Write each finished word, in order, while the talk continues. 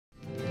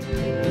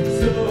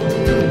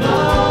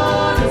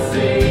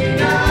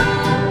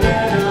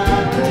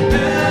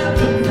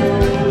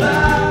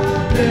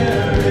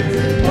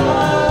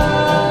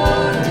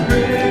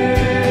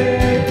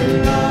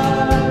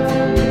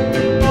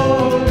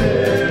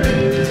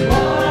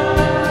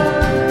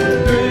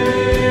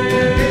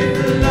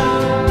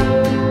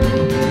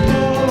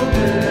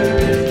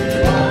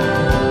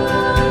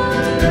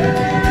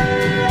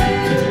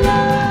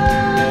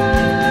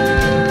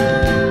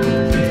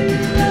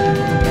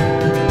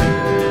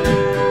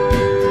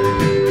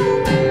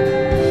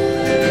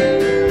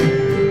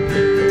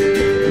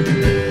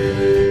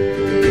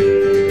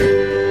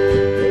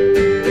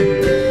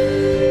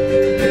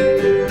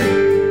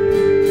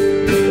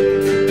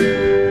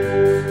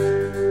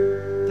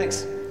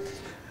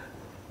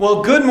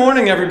Well, good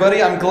morning,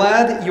 everybody. I'm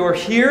glad you're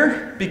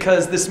here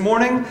because this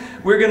morning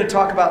we're going to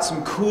talk about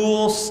some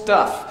cool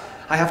stuff.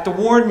 I have to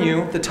warn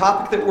you, the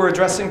topic that we're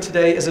addressing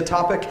today is a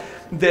topic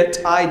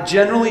that I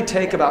generally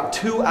take about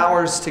 2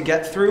 hours to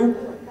get through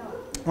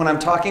when I'm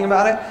talking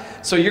about it.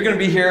 So you're going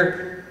to be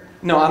here.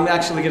 No, I'm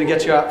actually going to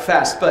get you out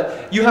fast,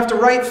 but you have to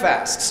write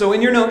fast. So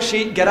in your note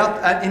sheet,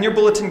 in your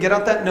bulletin, get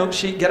out that note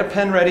sheet, get a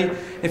pen ready.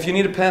 If you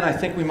need a pen, I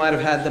think we might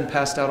have had them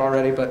passed out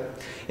already,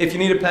 but if you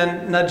need a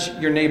pen, nudge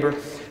your neighbor.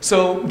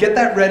 So get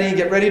that ready,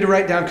 get ready to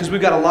write down, because we've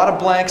got a lot of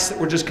blanks that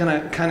we're just kind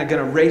of going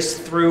to race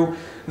through.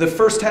 The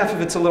first half of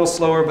it's a little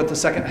slower, but the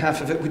second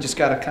half of it, we just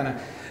got to kind of,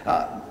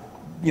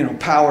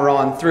 power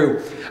on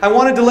through. I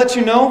wanted to let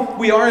you know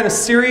we are in a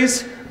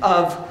series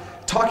of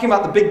talking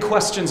about the big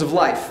questions of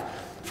life.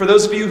 For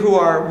those of you who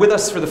are with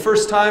us for the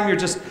first time, you're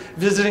just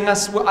visiting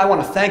us, I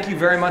want to thank you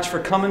very much for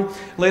coming.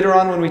 Later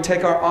on when we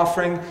take our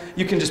offering,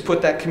 you can just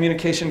put that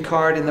communication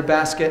card in the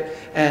basket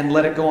and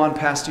let it go on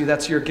past you.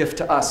 That's your gift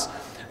to us.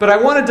 But I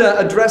wanted to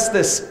address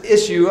this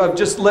issue of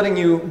just getting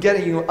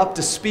you up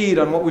to speed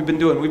on what we've been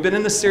doing. We've been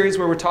in this series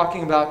where we're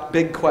talking about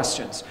big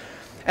questions.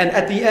 And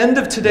at the end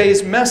of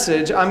today's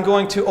message, I'm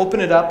going to open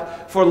it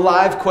up for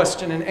live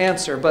question and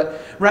answer.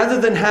 But rather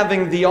than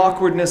having the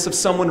awkwardness of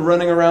someone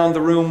running around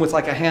the room with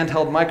like a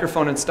handheld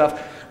microphone and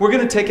stuff, we're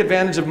going to take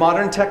advantage of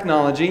modern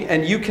technology,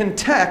 and you can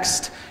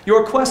text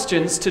your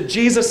questions to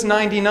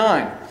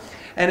Jesus99.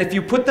 And if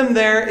you put them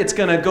there, it's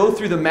going to go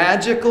through the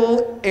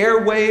magical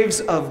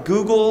airwaves of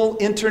Google,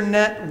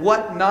 internet,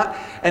 whatnot,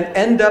 and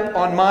end up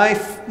on my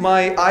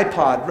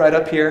iPod right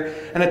up here.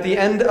 And at the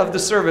end of the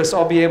service,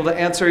 I'll be able to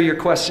answer your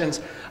questions.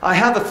 I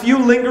have a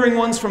few lingering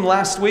ones from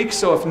last week,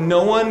 so if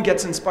no one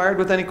gets inspired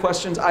with any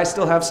questions, I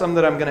still have some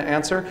that I'm going to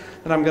answer,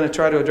 that I'm going to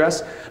try to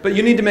address. But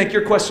you need to make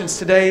your questions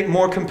today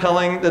more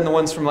compelling than the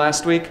ones from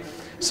last week.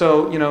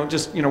 So,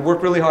 just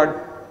work really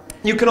hard.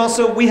 You can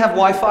also, we have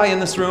Wi-Fi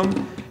in this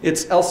room.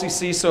 It's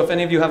LCC, so if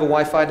any of you have a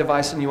Wi-Fi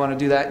device and you want to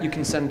do that, you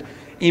can send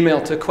email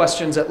to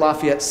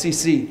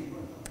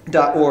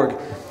questions@LafayetteCC.org.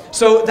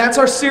 So that's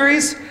our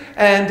series,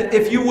 and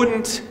if you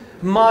wouldn't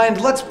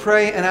mind, let's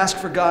pray and ask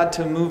for God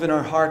to move in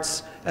our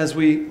hearts as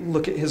we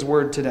look at His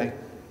Word today.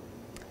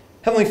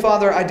 Heavenly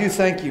Father, I do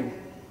thank you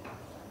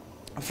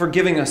for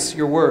giving us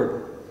your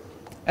Word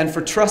and for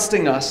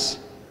trusting us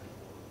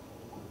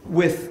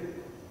with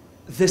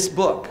this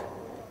book.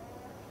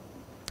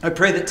 I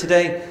pray that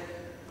today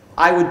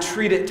I would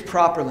treat it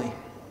properly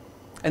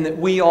and that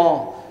we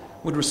all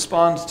would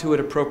respond to it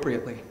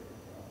appropriately.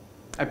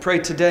 I pray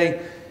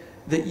today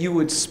that you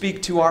would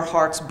speak to our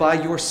hearts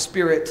by your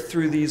Spirit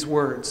through these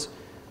words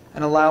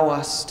and allow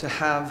us to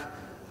have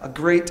a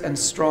great and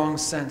strong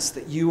sense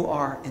that you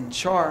are in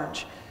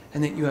charge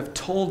and that you have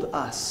told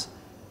us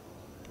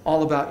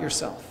all about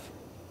yourself.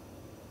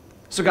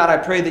 So God, I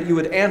pray that you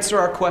would answer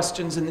our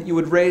questions and that you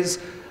would raise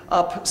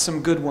up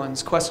some good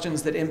ones,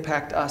 questions that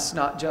impact us,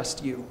 not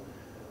just you.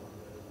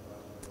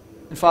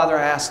 And Father,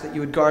 I ask that you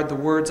would guard the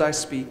words I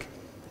speak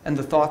and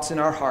the thoughts in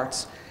our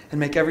hearts and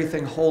make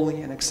everything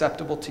holy and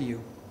acceptable to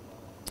you.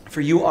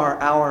 For you are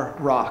our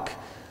rock,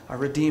 our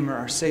Redeemer,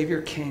 our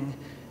Savior, King,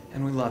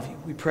 and we love you.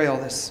 We pray all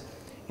this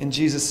in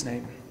Jesus'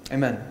 name.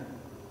 Amen.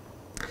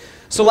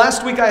 So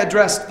last week I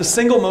addressed the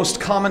single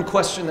most common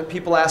question that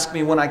people ask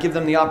me when I give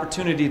them the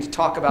opportunity to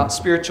talk about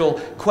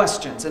spiritual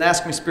questions and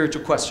ask me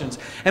spiritual questions.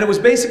 And it was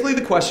basically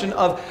the question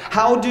of,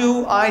 how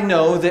do I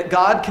know that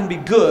God can be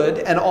good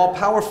and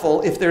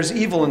all-powerful if there's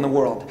evil in the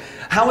world?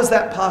 How is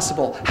that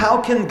possible?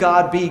 How can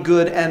God be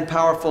good and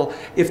powerful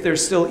if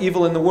there's still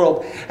evil in the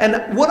world?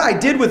 And what I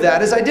did with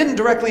that is I didn't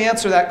directly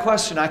answer that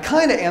question. I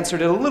kind of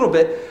answered it a little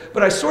bit,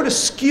 but I sort of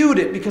skewed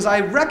it because I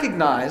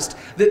recognized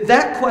that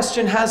that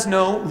question has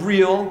no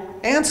real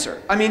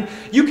answer. I mean,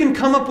 you can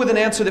come up with an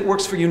answer that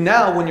works for you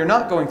now when you're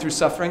not going through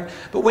suffering,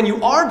 but when you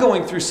are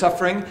going through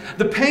suffering,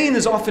 the pain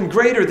is often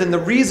greater than the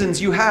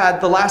reasons you had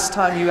the last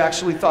time you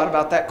actually thought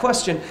about that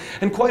question.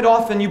 And quite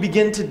often you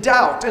begin to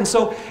doubt. And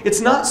so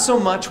it's not so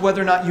much whether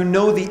or not you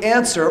know the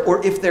answer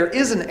or if there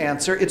is an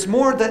answer, it's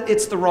more that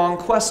it's the wrong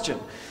question.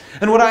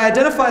 And what I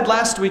identified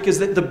last week is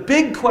that the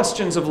big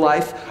questions of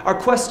life are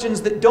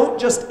questions that don't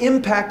just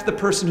impact the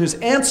person who's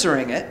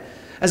answering it,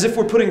 as if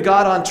we're putting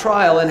God on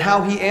trial and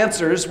how He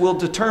answers will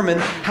determine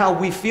how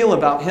we feel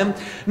about Him.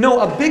 No,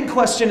 a big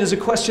question is a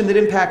question that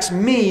impacts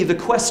me, the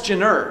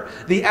questioner,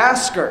 the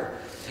asker.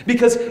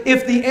 Because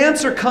if the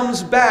answer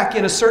comes back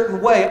in a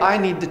certain way, I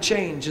need to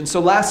change. And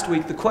so last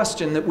week, the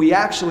question that we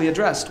actually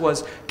addressed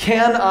was,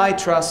 can I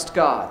trust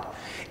God?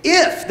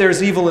 If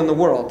there's evil in the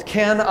world,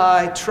 can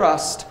I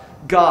trust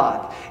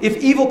God? If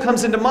evil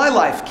comes into my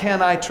life,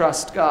 can I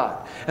trust God?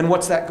 And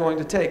what's that going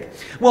to take?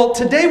 Well,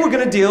 today we're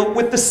going to deal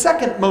with the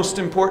second most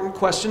important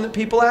question that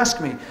people ask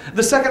me.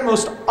 The second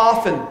most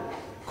often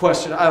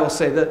question, I will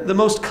say, the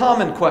most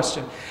common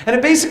question. And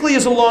it basically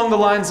is along the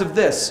lines of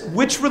this: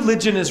 which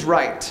religion is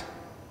right?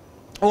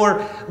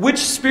 Or which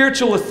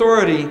spiritual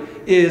authority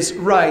is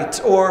right?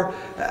 Or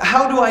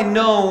how do I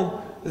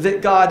know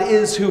that God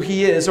is who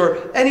he is,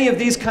 or any of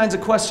these kinds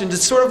of questions.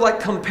 It's sort of like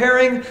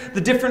comparing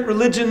the different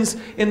religions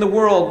in the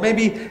world.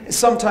 Maybe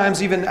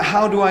sometimes even,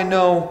 how do I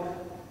know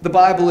the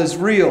Bible is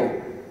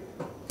real?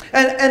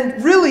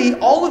 And really,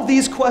 all of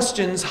these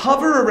questions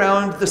hover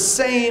around the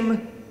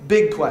same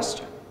big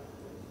question.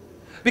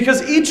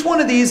 Because each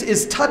one of these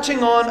is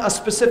touching on a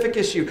specific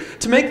issue.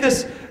 To make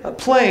this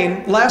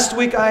plain, last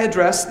week I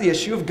addressed the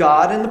issue of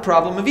God and the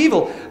problem of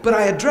evil, but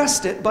I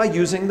addressed it by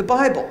using the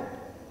Bible.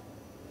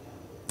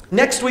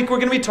 Next week we're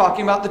going to be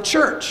talking about the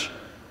church,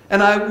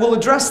 and I will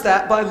address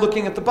that by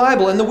looking at the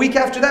Bible. And the week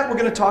after that we're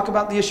going to talk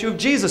about the issue of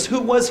Jesus.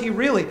 Who was he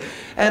really?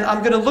 And I'm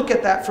going to look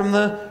at that from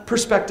the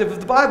perspective of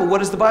the Bible. What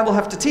does the Bible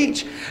have to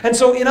teach? And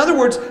so, in other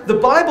words, the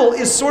Bible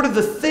is sort of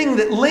the thing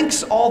that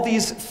links all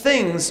these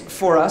things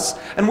for us,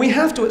 and we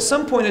have to at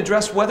some point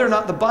address whether or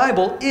not the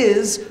Bible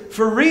is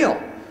for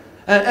real,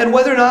 and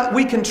whether or not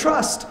we can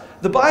trust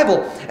the Bible.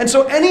 And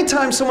so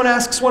anytime someone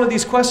asks one of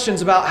these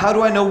questions about how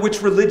do I know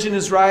which religion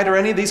is right, or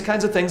any of these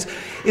kinds of things,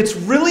 it's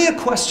really a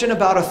question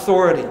about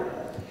authority.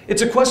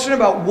 It's a question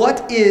about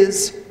what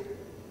is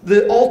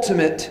the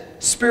ultimate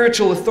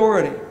spiritual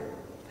authority.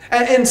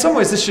 And in some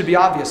ways this should be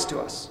obvious to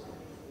us.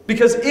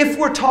 Because if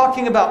we're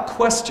talking about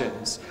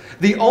questions,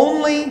 the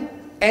only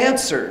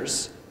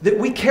answers that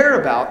we care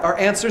about are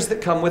answers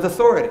that come with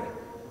authority.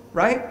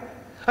 Right?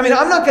 I mean,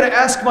 I'm not going to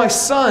ask my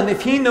son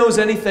if he knows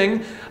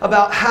anything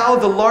about how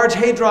the Large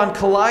Hadron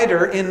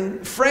Collider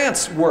in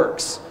France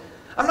works.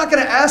 I'm not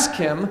going to ask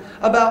him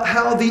about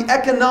how the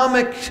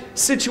economic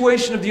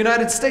situation of the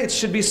United States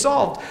should be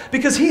solved,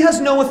 because he has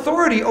no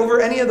authority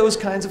over any of those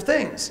kinds of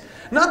things.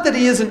 Not that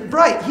he isn't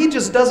bright, he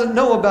just doesn't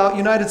know about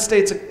United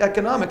States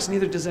economics,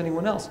 neither does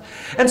anyone else.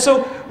 And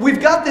so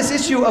we've got this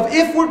issue of,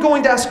 if we're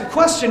going to ask a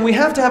question, we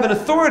have to have an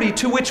authority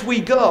to which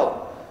we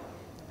go.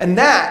 And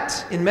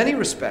that, in many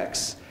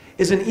respects,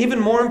 is an even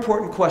more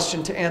important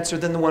question to answer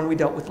than the one we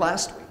dealt with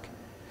last week.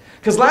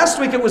 Because last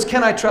week it was,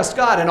 can I trust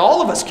God? And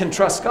all of us can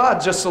trust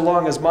God just so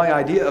long as my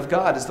idea of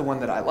God is the one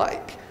that I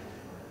like.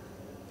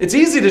 It's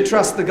easy to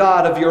trust the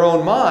God of your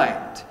own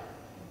mind.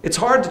 It's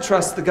hard to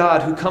trust the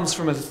God who comes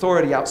from an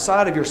authority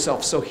outside of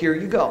yourself. So here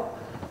you go.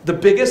 The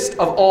biggest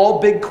of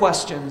all big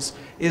questions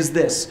is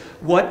this: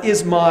 what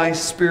is my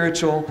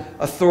spiritual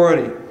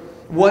authority?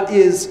 What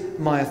is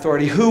my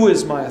authority? Who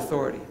is my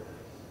authority?